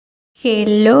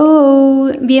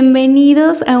Hello,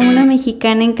 bienvenidos a Una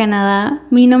Mexicana en Canadá.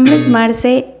 Mi nombre es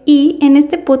Marce y en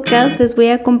este podcast les voy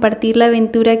a compartir la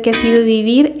aventura que ha sido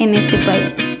vivir en este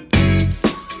país.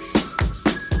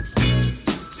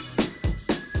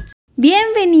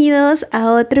 Bienvenidos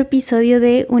a otro episodio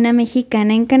de Una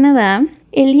Mexicana en Canadá.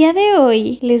 El día de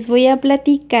hoy les voy a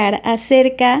platicar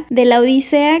acerca de la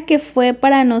odisea que fue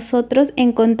para nosotros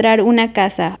encontrar una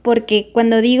casa, porque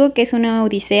cuando digo que es una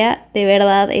odisea, de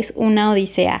verdad es una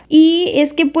odisea. Y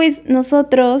es que pues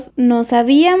nosotros no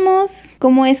sabíamos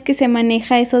cómo es que se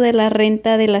maneja eso de la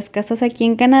renta de las casas aquí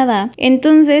en Canadá.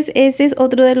 Entonces ese es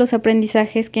otro de los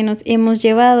aprendizajes que nos hemos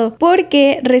llevado,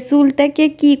 porque resulta que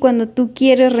aquí cuando tú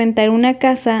quieres rentar una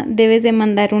casa debes de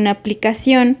mandar una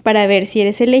aplicación para ver si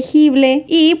eres elegible.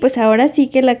 Y pues ahora sí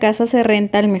que la casa se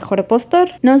renta al mejor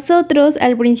postor. Nosotros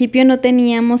al principio no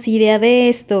teníamos idea de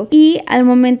esto y al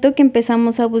momento que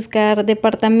empezamos a buscar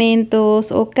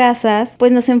departamentos o casas,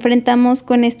 pues nos enfrentamos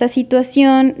con esta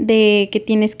situación de que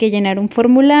tienes que llenar un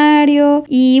formulario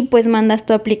y pues mandas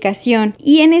tu aplicación.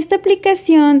 Y en esta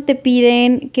aplicación te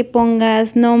piden que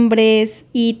pongas nombres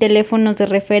y teléfonos de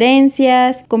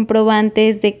referencias,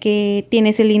 comprobantes de que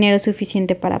tienes el dinero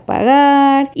suficiente para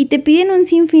pagar y te piden un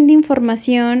sinfín de información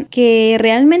que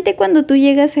realmente cuando tú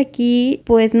llegas aquí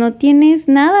pues no tienes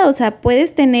nada, o sea,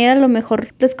 puedes tener a lo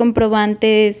mejor los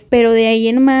comprobantes, pero de ahí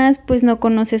en más pues no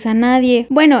conoces a nadie.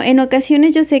 Bueno, en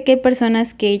ocasiones yo sé que hay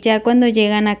personas que ya cuando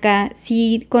llegan acá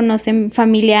sí conocen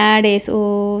familiares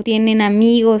o tienen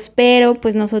amigos, pero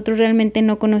pues nosotros realmente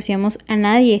no conocíamos a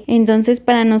nadie. Entonces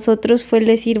para nosotros fue el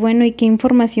decir, bueno, ¿y qué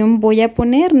información voy a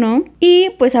poner, no? Y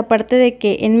pues aparte de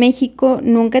que en México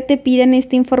nunca te piden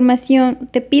esta información,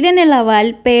 te piden el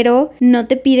aval, pero no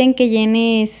te piden que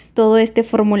llenes todo este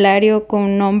formulario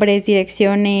con nombres,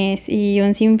 direcciones y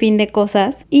un sinfín de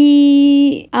cosas.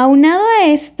 Y aunado a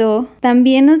esto,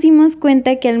 también nos dimos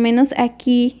cuenta que al menos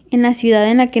aquí en la ciudad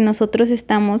en la que nosotros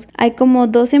estamos, hay como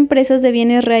 2 empresas de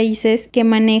bienes raíces que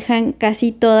manejan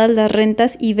casi todas las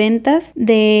rentas y ventas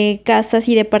de casas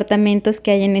y departamentos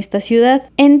que hay en esta ciudad.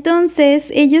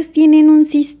 Entonces, ellos tienen un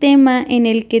sistema en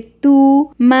el que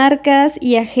tú marcas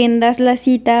y agendas la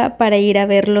cita para ir a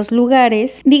ver los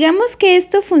lugares. Digamos que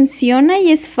esto funciona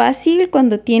y es fácil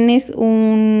cuando tienes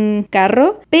un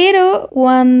carro, pero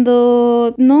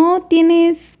cuando no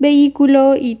tienes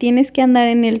vehículo y tienes que andar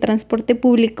en el transporte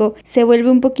público, se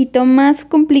vuelve un poquito más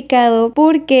complicado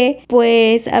porque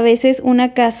pues a veces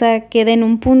una casa queda en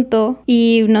un punto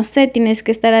y no sé, tienes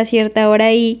que estar a cierta hora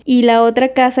ahí y la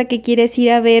otra casa que quieres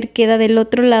ir a ver queda del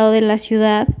otro lado de la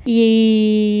ciudad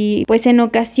y pues en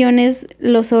ocasiones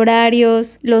los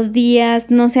horarios, los días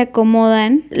no se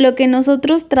acomodan. Lo que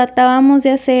nosotros tratábamos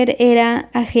de hacer era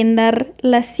agendar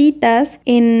las citas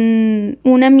en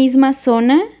una misma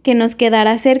zona que nos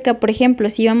quedara cerca. Por ejemplo,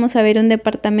 si íbamos a ver un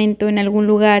departamento en algún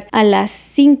lugar a las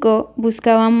 5,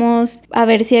 buscábamos a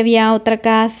ver si había otra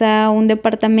casa, un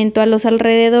departamento a los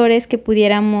alrededores que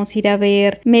pudiéramos ir a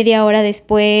ver media hora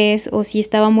después, o si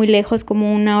estaba muy lejos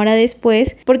como una hora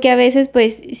después, porque a veces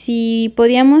pues si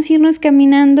podíamos irnos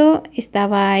caminando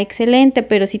estaba excelente,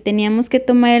 pero si teníamos que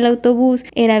tomar el autobús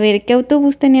era ver qué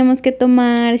autobús teníamos que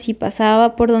tomar, si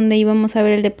pasaba por donde íbamos a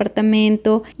ver el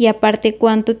departamento y aparte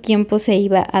cuánto tiempo se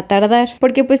iba a tardar,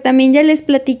 porque pues también ya les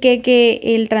platiqué que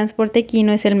el transporte aquí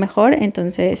no es el mejor,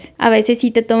 entonces a veces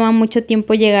sí te toma mucho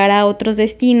tiempo llegar a otros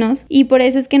destinos y por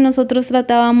eso es que nosotros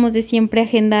tratábamos de siempre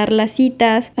agendar las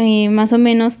citas más o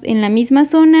menos en la misma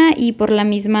zona y por la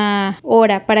misma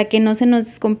hora para que no se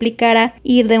nos complicara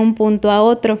ir de un punto a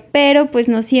otro, pero pues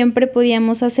no siempre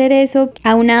podíamos hacer eso,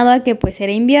 aunado a que pues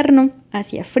era invierno,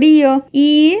 hacía frío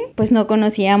y pues no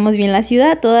conocíamos bien la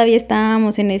ciudad, todavía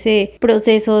estábamos en ese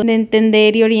proceso de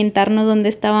entender y orientarnos dónde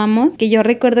estábamos, que yo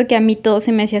recuerdo que a mí todo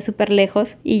se me hacía súper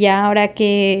lejos y ya ahora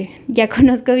que ya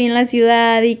conozco bien la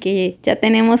ciudad y que ya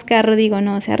tenemos carro, digo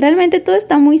no, o sea, realmente todo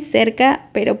está muy cerca,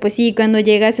 pero pues sí, cuando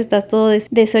llegas estás todo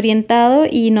desorientado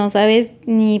y no sabes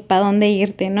ni para dónde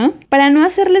irte, ¿no? Para no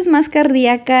hacerles más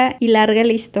cardíaca y larga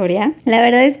la historia, la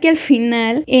verdad es que al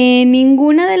final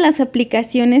ninguna de las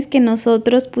aplicaciones que nosotros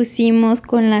pusimos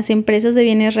con las empresas de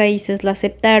bienes raíces la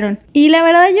aceptaron. Y la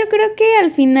verdad yo creo que al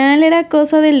final era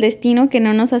cosa del destino que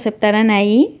no nos aceptaran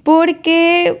ahí,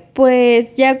 porque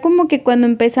pues ya como que cuando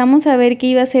empezamos a ver que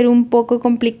iba a ser un poco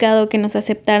complicado que nos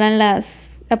aceptaran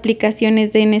las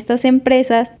aplicaciones en estas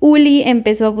empresas, Uli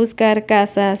empezó a buscar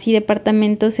casas y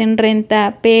departamentos en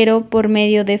renta, pero por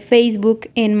medio de Facebook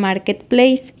en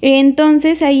Marketplace.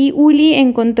 Entonces ahí Uli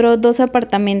encontró 2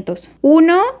 apartamentos.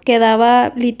 Uno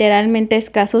quedaba literalmente a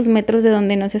escasos metros de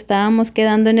donde nos estábamos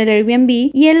quedando en el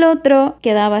Airbnb y el otro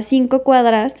quedaba a 5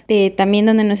 cuadras de también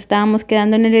donde nos estábamos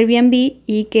quedando en el Airbnb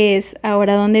y que es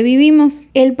ahora donde vivimos.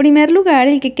 El primer lugar,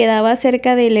 el que quedaba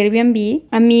cerca del Airbnb,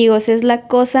 amigos, es la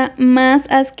cosa más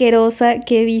asquerosa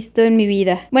que he visto en mi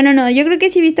vida. Bueno, no, yo creo que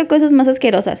sí he visto cosas más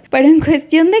asquerosas, pero en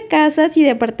cuestión de casas y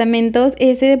departamentos,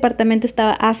 ese departamento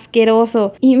estaba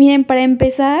asqueroso. Y miren, para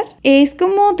empezar, es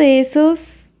como de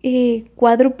esos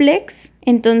cuádruplex.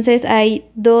 Entonces hay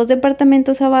 2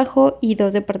 departamentos abajo y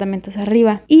 2 departamentos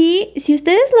arriba. Y si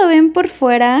ustedes lo ven por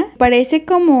fuera, parece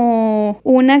como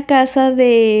una casa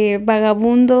de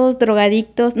vagabundos,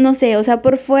 drogadictos, no sé, o sea,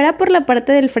 por fuera, por la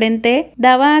parte del frente,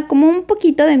 daba como un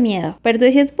poquito de miedo. Pero tú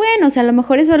decías, bueno, o sea, a lo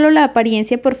mejor es solo la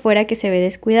apariencia por fuera que se ve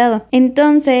descuidado.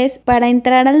 Entonces, para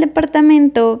entrar al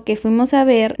departamento que fuimos a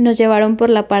ver, nos llevaron por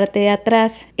la parte de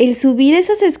atrás. El subir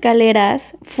esas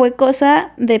escaleras fue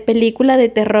cosa de película de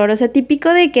terror, o sea, típico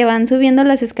de que van subiendo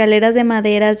las escaleras de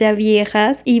maderas ya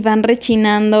viejas y van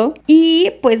rechinando.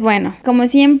 Y pues bueno, como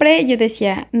siempre yo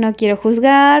decía, no quiero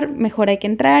juzgar, mejor hay que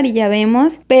entrar y ya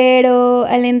vemos. Pero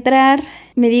al entrar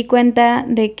me di cuenta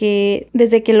de que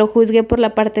desde que lo juzgué por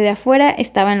la parte de afuera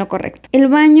estaba en lo correcto. El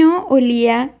baño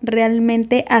olía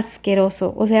realmente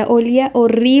asqueroso, o sea, olía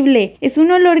horrible. Es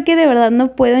un olor que de verdad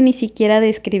no puedo ni siquiera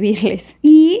describirles.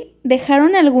 Y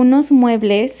dejaron algunos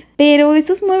muebles, pero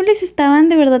esos muebles estaban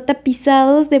de verdad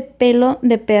tapizados de pelo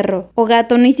de perro o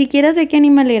gato, ni siquiera sé qué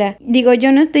animal era. Digo,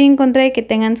 yo no estoy en contra de que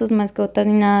tengan sus mascotas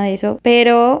ni nada de eso,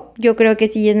 pero yo creo que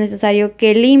sí es necesario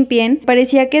que limpien.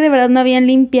 Parecía que de verdad no habían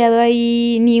limpiado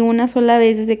ahí ni una sola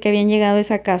vez desde que habían llegado a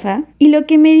esa casa. Y lo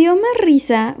que me dio más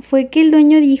risa fue que el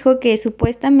dueño dijo que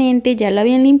supuestamente ya lo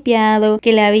habían limpiado,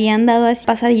 que le habían dado así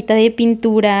pasadita de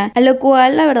pintura, a lo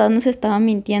cual la verdad nos estaba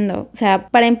mintiendo. O sea,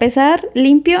 para empezar,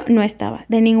 limpio no estaba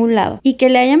de ningún lado, y que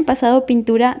le hayan pasado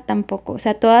pintura tampoco. O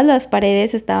sea, todas las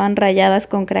paredes estaban rayadas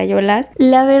con crayolas.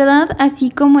 La verdad, así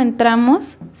como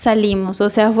entramos, salimos. O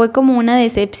sea, fue como una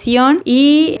decepción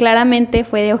y claramente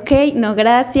fue de ok, no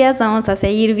gracias, vamos a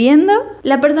seguir viendo.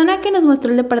 La persona que nos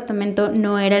mostró el departamento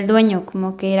no era el dueño,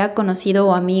 como que era conocido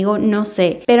o amigo, no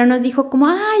sé, pero nos dijo como,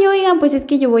 ay, oigan, pues es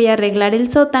que yo voy a arreglar el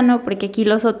sótano, porque aquí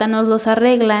los sótanos los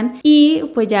arreglan y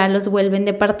pues ya los vuelven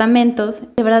departamentos.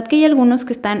 De verdad que hay algunos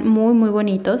que están muy muy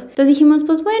bonitos. Entonces dijimos,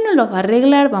 pues bueno, lo va a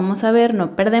arreglar, vamos a ver,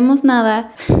 no perdemos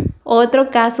nada. Otro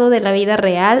caso de la vida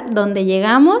real donde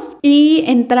llegamos y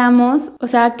entramos, o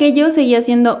sea, aquello seguía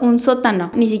siendo un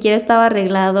sótano, ni siquiera estaba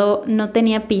arreglado, no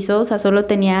tenía piso, o sea, solo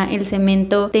tenía el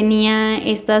cemento, tenía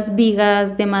estas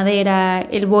vigas de madera,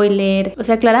 el boiler, o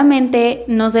sea, claramente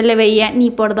no se le veía ni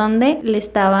por dónde le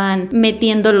estaban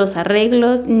metiendo los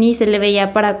arreglos, ni se le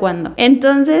veía para cuándo.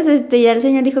 Entonces, ya el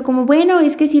señor dijo como, bueno,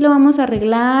 es que sí lo vamos a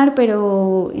arreglar,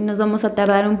 pero nos vamos a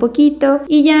tardar un poquito,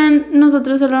 y ya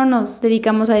nosotros solo nos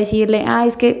dedicamos a decirle,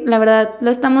 es que la verdad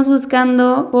lo estamos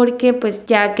buscando porque pues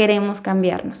ya queremos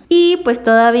cambiarnos. Y pues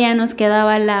todavía nos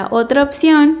quedaba la otra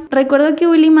opción. Recuerdo que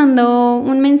Uli mandó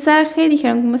un mensaje,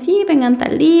 dijeron como sí, vengan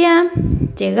tal día.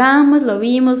 Llegamos, lo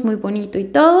vimos muy bonito y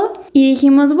todo. Y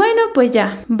dijimos, bueno, pues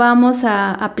ya, vamos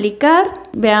a aplicar,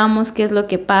 veamos qué es lo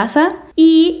que pasa.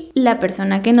 Y la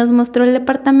persona que nos mostró el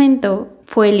departamento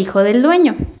fue el hijo del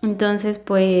dueño. Entonces,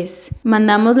 pues,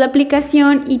 mandamos la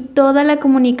aplicación y toda la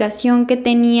comunicación que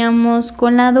teníamos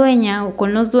con la dueña o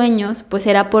con los dueños, pues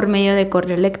era por medio de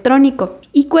correo electrónico.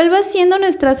 ¿Y cuál va siendo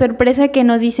nuestra sorpresa? Que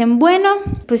nos dicen, bueno,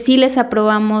 pues sí les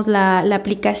aprobamos la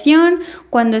aplicación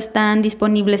cuando están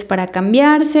disponibles para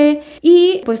cambiarse.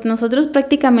 Y pues nosotros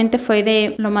prácticamente fue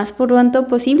de lo más pronto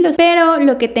posible. Pero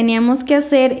lo que teníamos que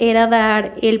hacer era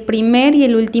dar el primer y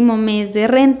el último mes de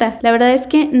renta. La verdad es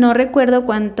que no recuerdo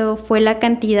cuánto fue la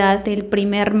cantidad del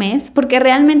primer mes, porque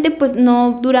realmente pues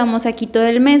no duramos aquí todo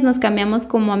el mes, nos cambiamos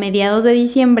como a mediados de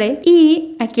diciembre.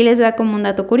 Y aquí les va como un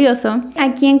dato curioso,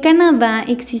 aquí en Canadá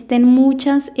existen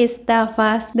muchas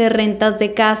estafas de rentas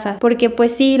de casa, porque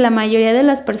pues sí, la mayoría de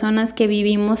las personas que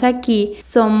vivimos aquí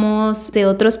somos de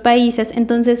otros países,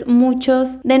 entonces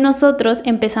muchos de nosotros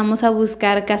empezamos a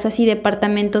buscar casas y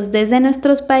departamentos desde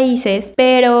nuestros países,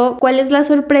 pero ¿cuál es la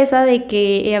sorpresa? De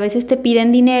que a veces te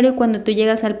piden dinero y cuando tú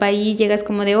llegas al país llegas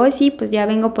como de, oh sí, pues ya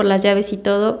vengo por las llaves y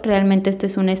todo, realmente esto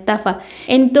es una estafa.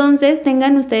 Entonces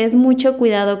tengan ustedes mucho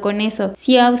cuidado con eso.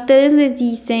 Si a ustedes les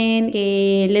dicen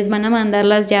que les van a mandar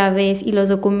las llaves y los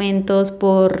documentos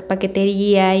por paquetería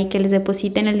día y que les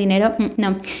depositen el dinero,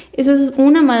 no, eso es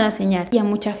una mala señal y a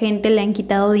mucha gente le han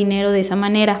quitado dinero de esa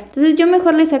manera. Entonces yo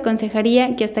mejor les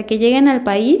aconsejaría que hasta que lleguen al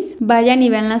país vayan y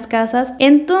vean las casas.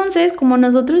 Entonces, como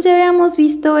nosotros ya habíamos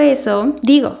visto eso,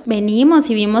 venimos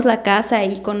y vimos la casa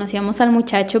y conocíamos al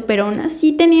muchacho, pero aún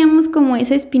así teníamos como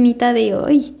esa espinita de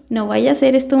hoy, no vaya a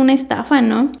ser esto una estafa,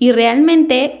 ¿no? Y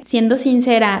realmente, siendo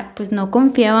sincera, pues no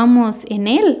confiábamos en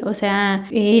él, o sea,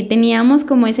 teníamos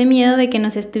como ese miedo de que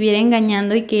nos estuviera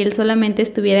engañando y que él solamente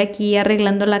estuviera aquí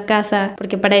arreglando la casa,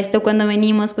 porque para esto cuando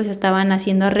venimos pues estaban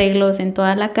haciendo arreglos en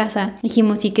toda la casa.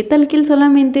 Dijimos, ¿y qué tal que él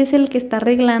solamente es el que está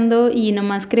arreglando y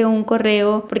nomás creó un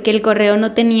correo? Porque el correo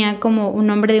no tenía como un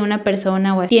nombre de una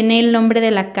persona o así. Tiene el nombre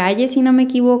de la calle, si no me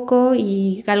equivoco,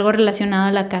 y algo relacionado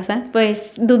a la casa.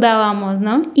 Pues dudábamos,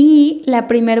 ¿no? Y la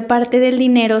primer parte del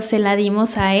dinero se la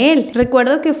dimos a él.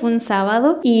 Recuerdo que fue un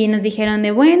sábado y nos dijeron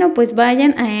de bueno, pues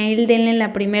vayan a él, denle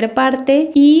la primera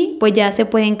parte y pues ya se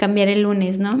pueden cambiar el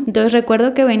lunes, ¿no? Entonces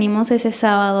recuerdo que venimos ese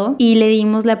sábado y le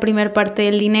dimos la primera parte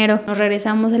del dinero. Nos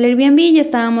regresamos al Airbnb y ya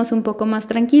estábamos un poco más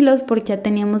tranquilos porque ya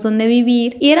teníamos donde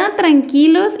vivir. Y eran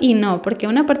tranquilos y no, porque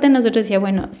una parte de nosotros decía,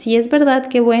 bueno, sí es verdad,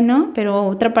 qué bueno, pero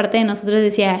otra parte de nosotros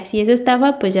decía, si es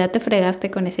estafa, pues ya te fregaste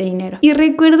con ese dinero. Y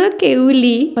recuerdo que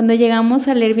Uli, cuando llegamos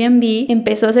al Airbnb,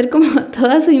 empezó a hacer como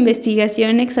toda su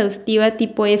investigación exhaustiva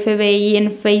tipo FBI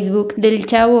en Facebook del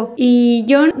chavo. Y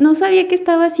yo no sabía qué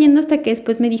estaba haciendo hasta que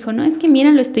después me dijo, no, es que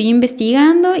mira, lo estoy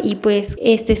investigando y pues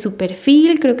este es su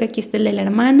perfil, creo que aquí está el de la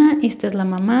hermana, esta es la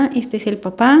mamá, este es el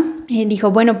papá.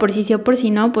 Dijo, bueno, por si sí o por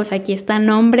si no, pues aquí están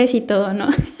nombres y todo, ¿no?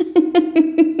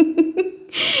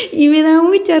 Y me da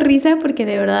mucha risa porque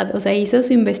de verdad, o sea, hizo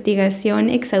su investigación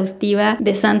exhaustiva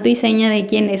de santo y seña de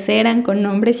quiénes eran, con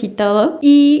nombres y todo.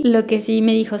 Y lo que sí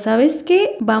me dijo, ¿sabes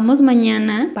qué? Vamos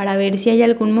mañana para ver si hay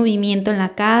algún movimiento en la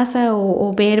casa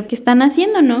o ver qué están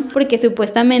haciendo, ¿no? Porque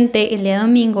supuestamente el día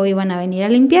domingo iban a venir a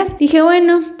limpiar. Dije,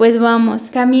 bueno, pues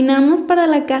vamos. Caminamos para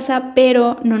la casa,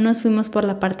 pero no nos fuimos por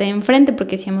la parte de enfrente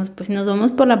porque decíamos, pues si nos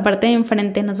vamos por la parte de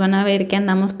enfrente nos van a ver que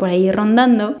andamos por ahí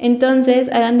rondando. Entonces,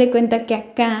 hagan de cuenta que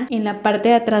acá, en la parte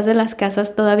de atrás de las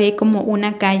casas, todavía hay como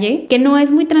una calle que no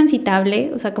es muy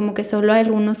transitable, o sea, como que solo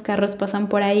algunos carros pasan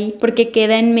por ahí porque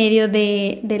queda en medio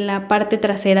de la parte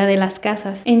trasera de las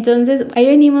casas. Entonces, ahí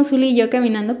venimos Uli y yo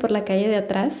caminando por la calle de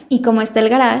atrás y como está el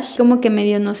garage, como que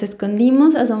medio nos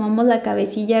escondimos, asomamos la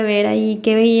cabecilla a ver ahí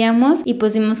qué veíamos y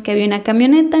pues vimos que había una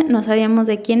camioneta, no sabíamos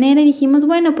de quién era y dijimos,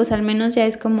 bueno, pues al menos ya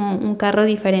es como un carro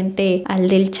diferente al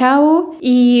del chavo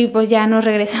y pues ya nos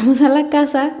regresamos a la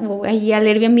casa o ahí al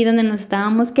Airbnb donde nos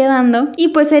estábamos quedando y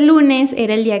pues el lunes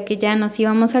era el día que ya nos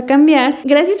íbamos a cambiar.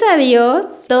 Gracias a Dios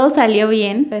todo salió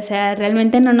bien, o sea,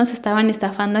 realmente no nos estaban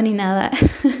estafando ni nada.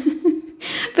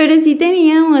 Pero sí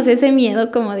teníamos ese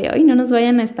miedo como de hoy no nos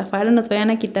vayan a estafar o nos vayan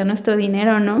a quitar nuestro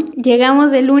dinero, ¿no?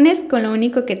 Llegamos el lunes con lo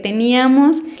único que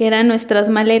teníamos, que eran nuestras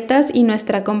maletas y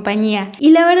nuestra compañía.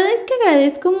 Y la verdad es que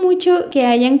agradezco mucho que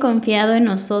hayan confiado en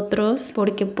nosotros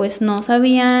porque pues no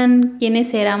sabían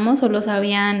quiénes éramos, solo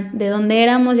sabían de dónde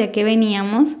éramos y a qué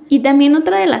veníamos. Y también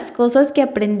otra de las cosas que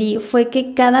aprendí fue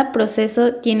que cada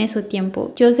proceso tiene su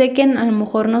tiempo. Yo sé que a lo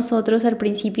mejor nosotros al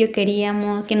principio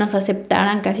queríamos que nos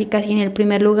aceptaran casi en el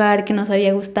primer lugar, que nos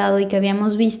había gustado y que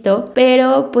habíamos visto,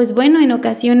 pero pues bueno, en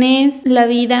ocasiones la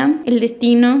vida, el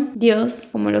destino, Dios,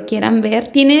 como lo quieran ver,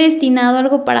 tiene destinado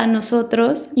algo para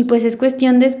nosotros y pues es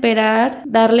cuestión de esperar,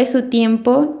 darle su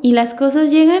tiempo y las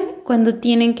cosas llegan cuando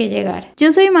tienen que llegar.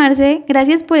 Yo soy Marce,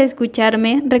 gracias por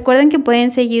escucharme. Recuerden que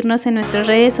pueden seguirnos en nuestras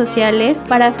redes sociales.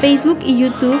 Para Facebook y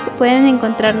YouTube pueden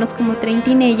encontrarnos como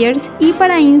Teenagers y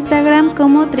para Instagram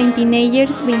como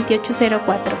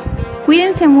Teenagers2804.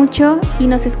 Cuídense mucho y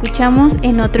nos escuchamos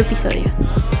en otro episodio.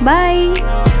 Bye.